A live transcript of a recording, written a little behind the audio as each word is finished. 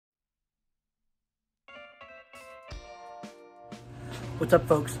What's up,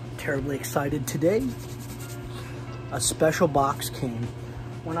 folks? Terribly excited today. A special box came.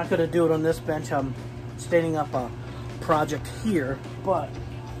 We're not going to do it on this bench. I'm standing up a project here, but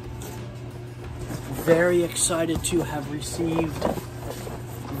very excited to have received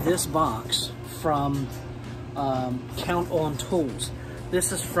this box from Count On Tools.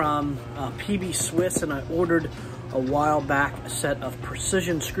 This is from PB Swiss, and I ordered a while back a set of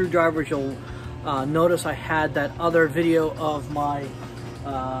precision screwdrivers. You'll notice I had that other video of my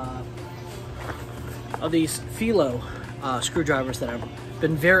of these Filo screwdrivers that I've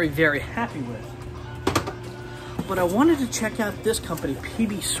been very, very happy with. But I wanted to check out this company,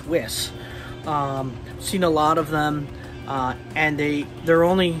 PB Swiss. Seen a lot of them, and they're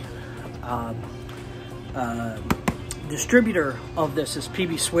only distributor of this is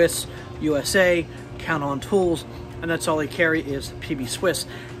PB Swiss USA, Count On Tools, and that's all they carry is PB Swiss.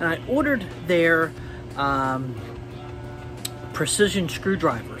 And I ordered their precision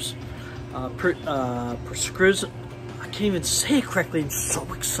screwdrivers. I can't even say it correctly. I'm so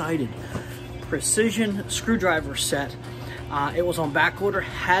excited. Precision screwdriver set. It was on back order.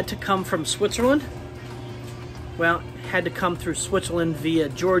 Had to come from Switzerland. Well, had to come through Switzerland via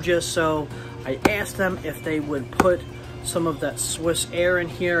Georgia. So I asked them if they would put some of that Swiss air in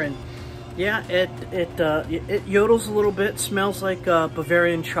here, and yeah, it yodels a little bit. Smells like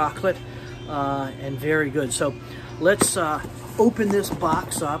Bavarian chocolate, and very good. So let's open this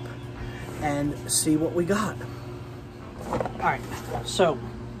box up and see what we got. All right, so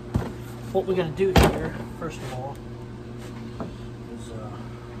what we're gonna do here, first of all, is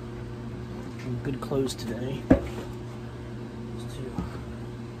in good clothes today, is to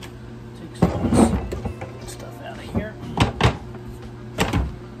take some of this stuff out of here.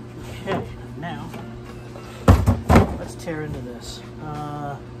 Okay, now let's tear into this.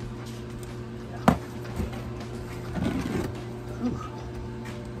 Yeah. Ooh.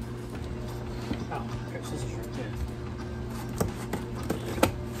 Oh, there's scissors right there.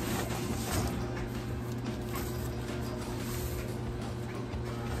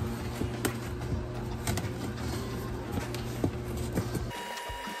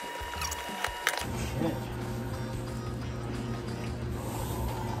 Okay.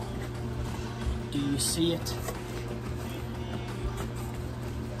 Do you see it?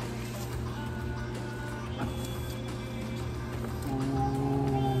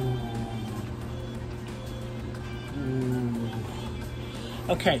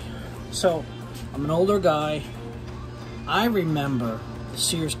 Okay, so I'm an older guy. I remember the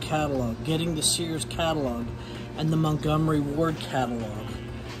Sears catalog, getting the Sears catalog and the Montgomery Ward catalog.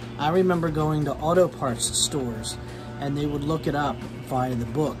 I remember going to auto parts stores and they would look it up via the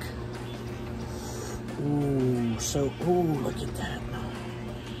book. Ooh, so, ooh, look at that.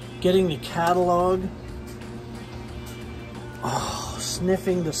 Getting the catalog. Oh,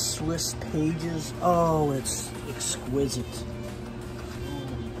 sniffing the Swiss pages. Oh, it's exquisite.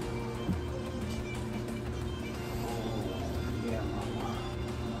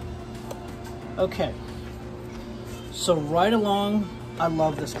 Okay, so right along, I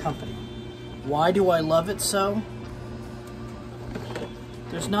love this company. Why do I love it so?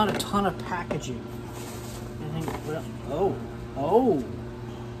 There's not a ton of packaging. Oh,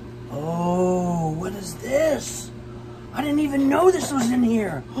 what is this? I didn't even know this was in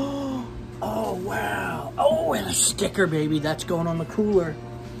here. Oh, wow. Oh, and a sticker, baby. That's going on the cooler.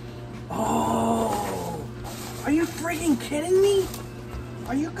 Oh, are you freaking kidding me?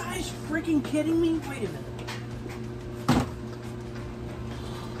 Are you guys freaking kidding me? Wait a minute.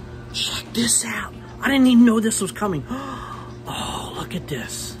 Check this out. I didn't even know this was coming. Oh, look at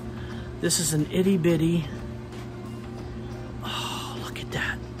this. This is an itty bitty. Oh, look at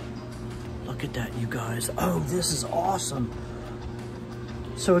that. Look at that, you guys. Oh, this is awesome.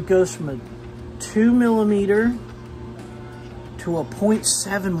 So it goes from a 2mm to a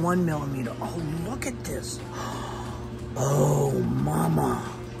 0.71 millimeter. Oh, look at this. Oh, mama.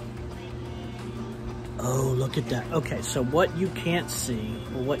 Oh, look at that. Okay, so what you can't see,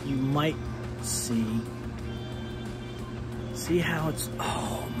 or what you might see how it's,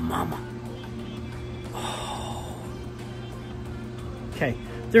 oh, mama. Oh. Okay,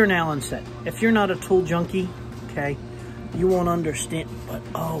 they're an Allen set. If you're not a tool junkie, okay, you won't understand, but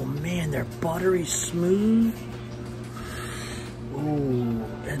oh man, they're buttery smooth. Ooh,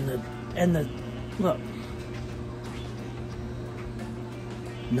 and the, look.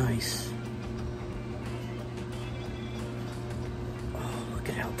 Nice. Oh, look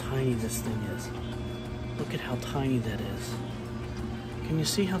at how tiny this thing is. Look at how tiny that is. Can you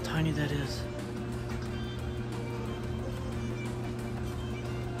see how tiny that is?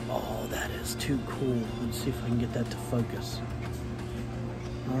 Oh, that is too cool. Let's see if I can get that to focus.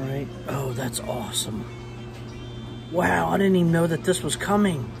 All right. Oh, that's awesome. Wow, I didn't even know that this was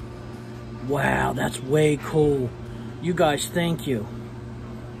coming. Wow, that's way cool. You guys, thank you.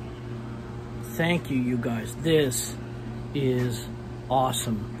 Thank you, you guys. This is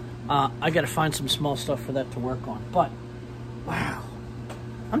awesome. I gotta find some small stuff for that to work on, but wow,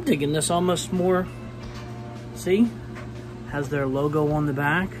 I'm digging this almost more. See, has their logo on the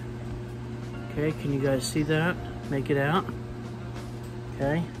back. Okay, can you guys see that? Make it out.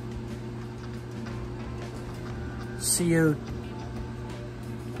 Okay.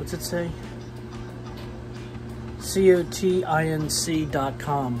 What's it say?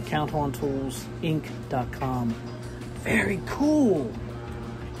 COTINC.com, CountOnToolsInc.com. Very cool.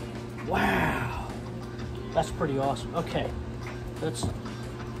 Wow. That's pretty awesome. Okay. That's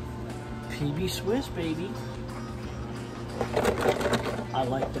PB Swiss, baby. I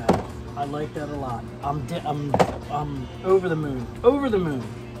like that. I like that a lot. I'm over the moon. Over the moon.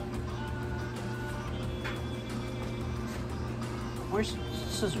 Where's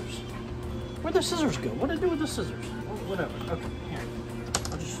scissors? Where'd the scissors go? What did I do with the scissors? Oh, whatever. Okay, here.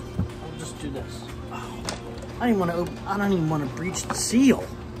 I'll just do this. Oh, I don't even want to breach the seal.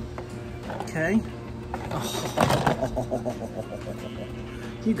 Okay. Oh.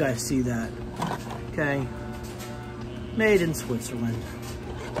 You guys see that? Okay. Made in Switzerland.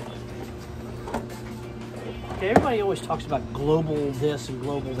 Okay, everybody always talks about global this and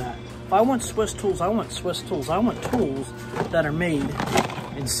global that. If I want Swiss tools, I want Swiss tools. I want tools that are made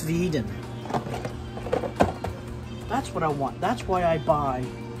in Sweden. That's what I want. That's why I buy.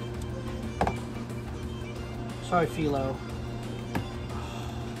 Sorry, Philo.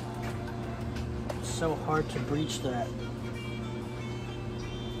 It's so hard to breach that.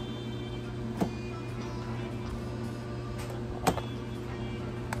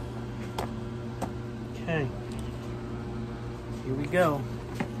 Okay. Here we go.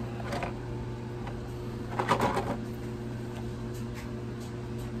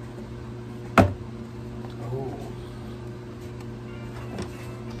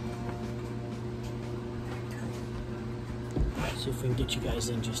 See if we can get you guys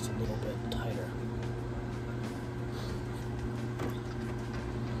in just a little bit tighter.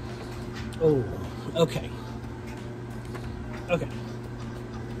 Oh, okay. Okay.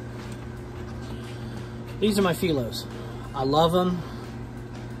 These are my Filos. I love them.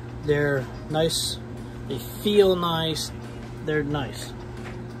 They're nice. They feel nice. They're nice.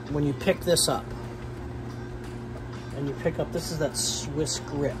 When you pick this up, and you pick up, this is that Swiss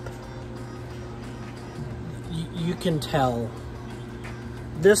grip. You can tell.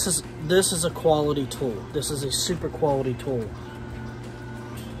 This is a quality tool. This is a super quality tool.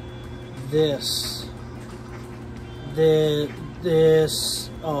 This,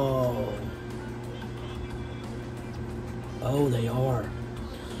 oh, they are.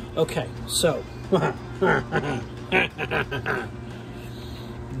 Okay, so,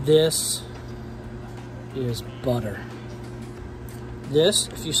 this is butter. This,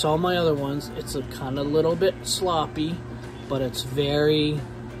 if you saw my other ones, it's a kind of little bit sloppy, but it's very,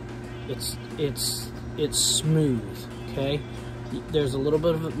 it's smooth, okay? There's a little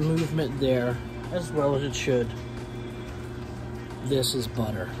bit of movement there, as well as it should. This is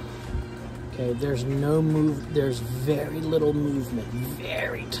butter, okay? There's very little movement,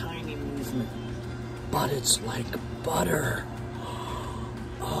 very tiny movement, but it's like butter.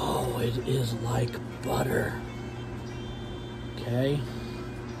 Oh, it is like butter. Okay,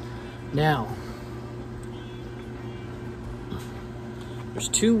 now, there's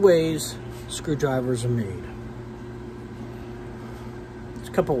two ways screwdrivers are made. There's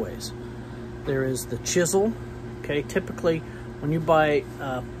a couple ways. There is the chisel, okay, typically when you buy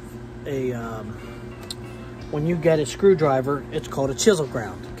when you get a screwdriver, it's called a chisel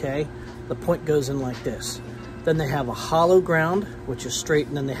ground, okay? The point goes in like this. Then they have a hollow ground, which is straight,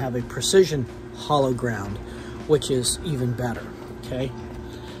 and then they have a precision hollow ground, which is even better, okay?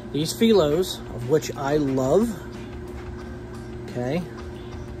 These Filos, of which I love, okay?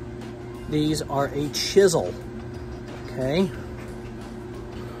 These are a chisel, okay?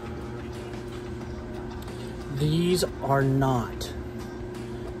 These are not.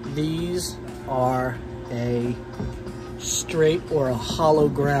 These are a straight or a hollow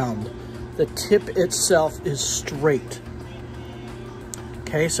ground. The tip itself is straight.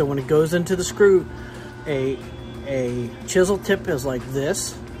 Okay, so when it goes into the screw, a chisel tip is like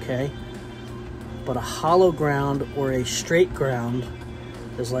this, okay? But a hollow ground or a straight ground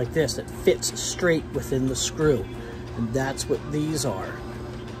is like this. It fits straight within the screw. And that's what these are.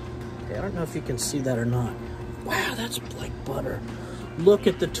 Okay, I don't know if you can see that or not. Wow, that's like butter. Look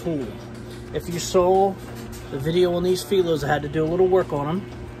at the tool. If you saw the video on these Filos, I had to do a little work on them.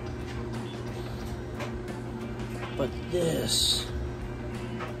 But this,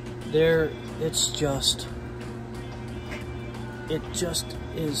 it just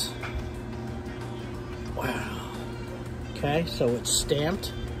is, wow. Okay, so it's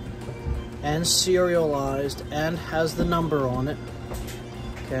stamped and serialized and has the number on it.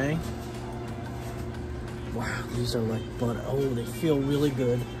 Okay. Wow, these are like butter. Oh, they feel really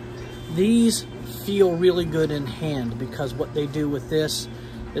good. These feel really good in hand because what they do with this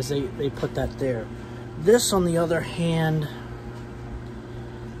is they put that there. This, on the other hand,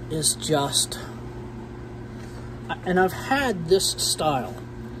 is just, and I've had this style,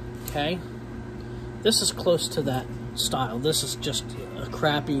 okay? This is close to that style. This is just a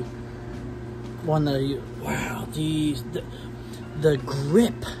crappy one that I use. Wow, the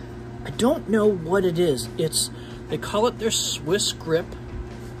grip, I don't know what it is. They call it their Swiss grip,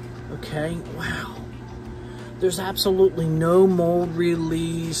 okay? Wow. There's absolutely no mold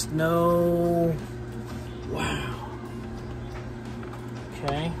release, no, wow.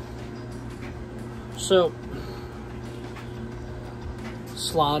 Okay. So,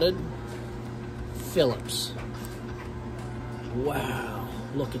 slotted Phillips. Wow,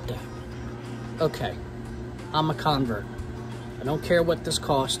 look at that. Okay, I'm a convert. I don't care what this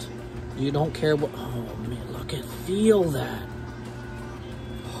cost. You don't care what, oh man, look at, feel that.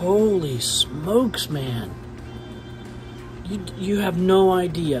 Holy smokes, man. You have no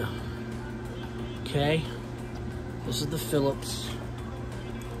idea. Okay, this is the Phillips.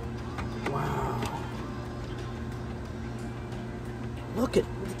 Wow. Look at,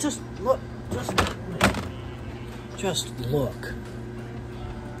 just look.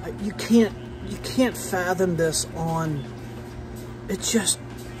 You can't fathom this on, it's just,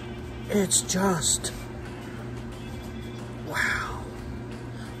 wow.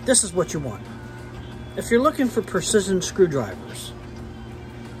 This is what you want. If you're looking for precision screwdrivers,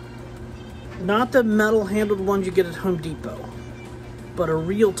 not the metal handled ones you get at Home Depot, but a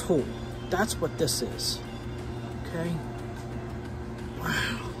real tool. That's what this is. Okay?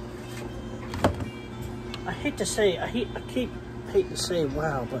 Wow. I hate to say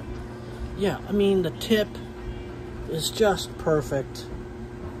wow, but yeah, I mean, the tip is just perfect.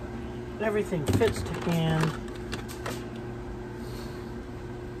 Everything fits to hand.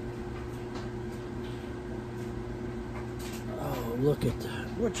 Oh, look at that.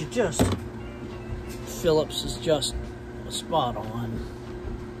 What you just, Phillips is just spot on.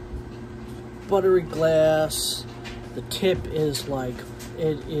 Buttery glass. The tip is like,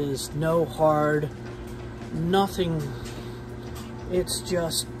 it is no hard, nothing. It's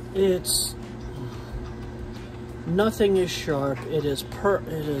just, nothing is sharp. It is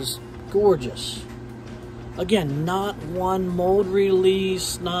gorgeous. Again, not one mold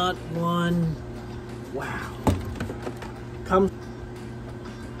release, not one, wow. Come.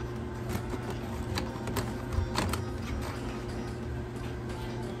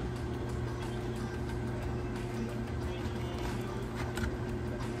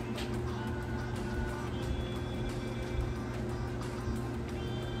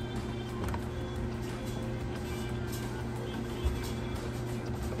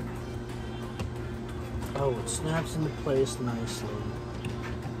 Oh, it snaps into place nicely.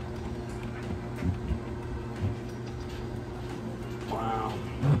 Wow.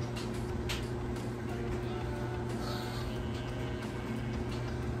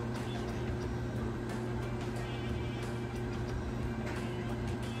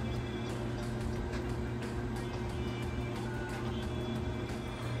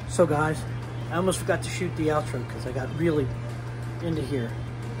 So guys, I almost forgot to shoot the outro because I got really into here.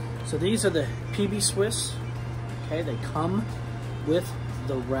 So these are the PB Swiss. Okay, they come with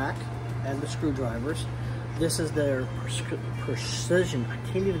the rack and the screwdrivers. This is their precision, I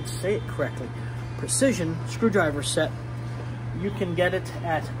can't even say it correctly, precision screwdriver set. You can get it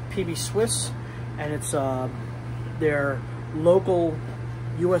at PB Swiss, and it's their local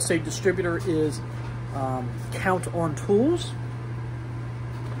USA distributor is Count on Tools.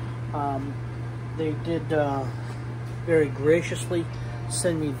 They did very graciously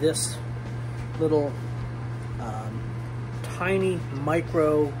send me this little tiny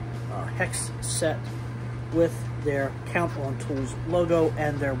micro hex set with their Count on Tools logo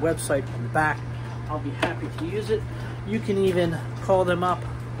and their website on the back. I'll be happy to use it. You can even call them up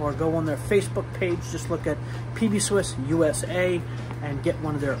or go on their Facebook page. Just look at PB Swiss USA and get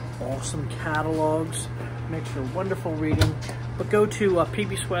one of their awesome catalogs. Makes for wonderful reading. But go to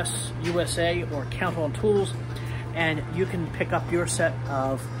PB Swiss USA or Count on Tools, and you can pick up your set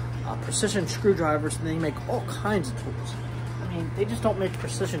of precision screwdrivers, and they make all kinds of tools. I mean, they just don't make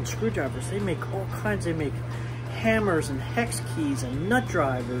precision screwdrivers. They make all kinds. They make hammers and hex keys and nut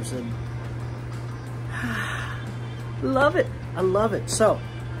drivers and Love it. I love it. So,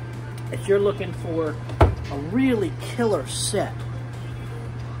 if you're looking for a really killer set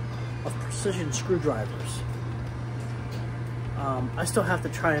of precision screwdrivers, I still have to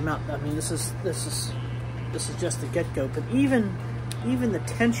try them out. I mean, this is just the get-go. But even the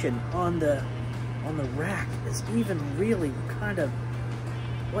tension on the rack is even really kind of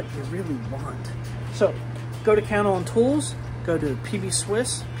what you really want. So, go to Count On Tools. Go to PB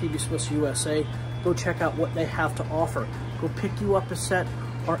Swiss USA. Go check out what they have to offer. Go pick you up a set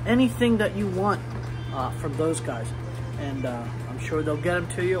or anything that you want from those guys. And I'm sure they'll get them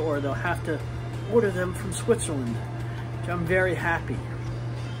to you, or they'll have to order them from Switzerland, which I'm very happy.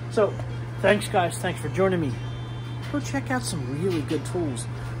 So, thanks guys. Thanks for joining me. Go check out some really good tools.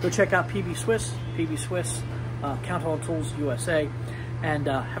 Go check out PB Swiss, Count On Tools USA. And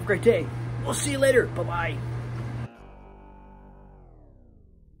have a great day. We'll see you later. Bye-bye.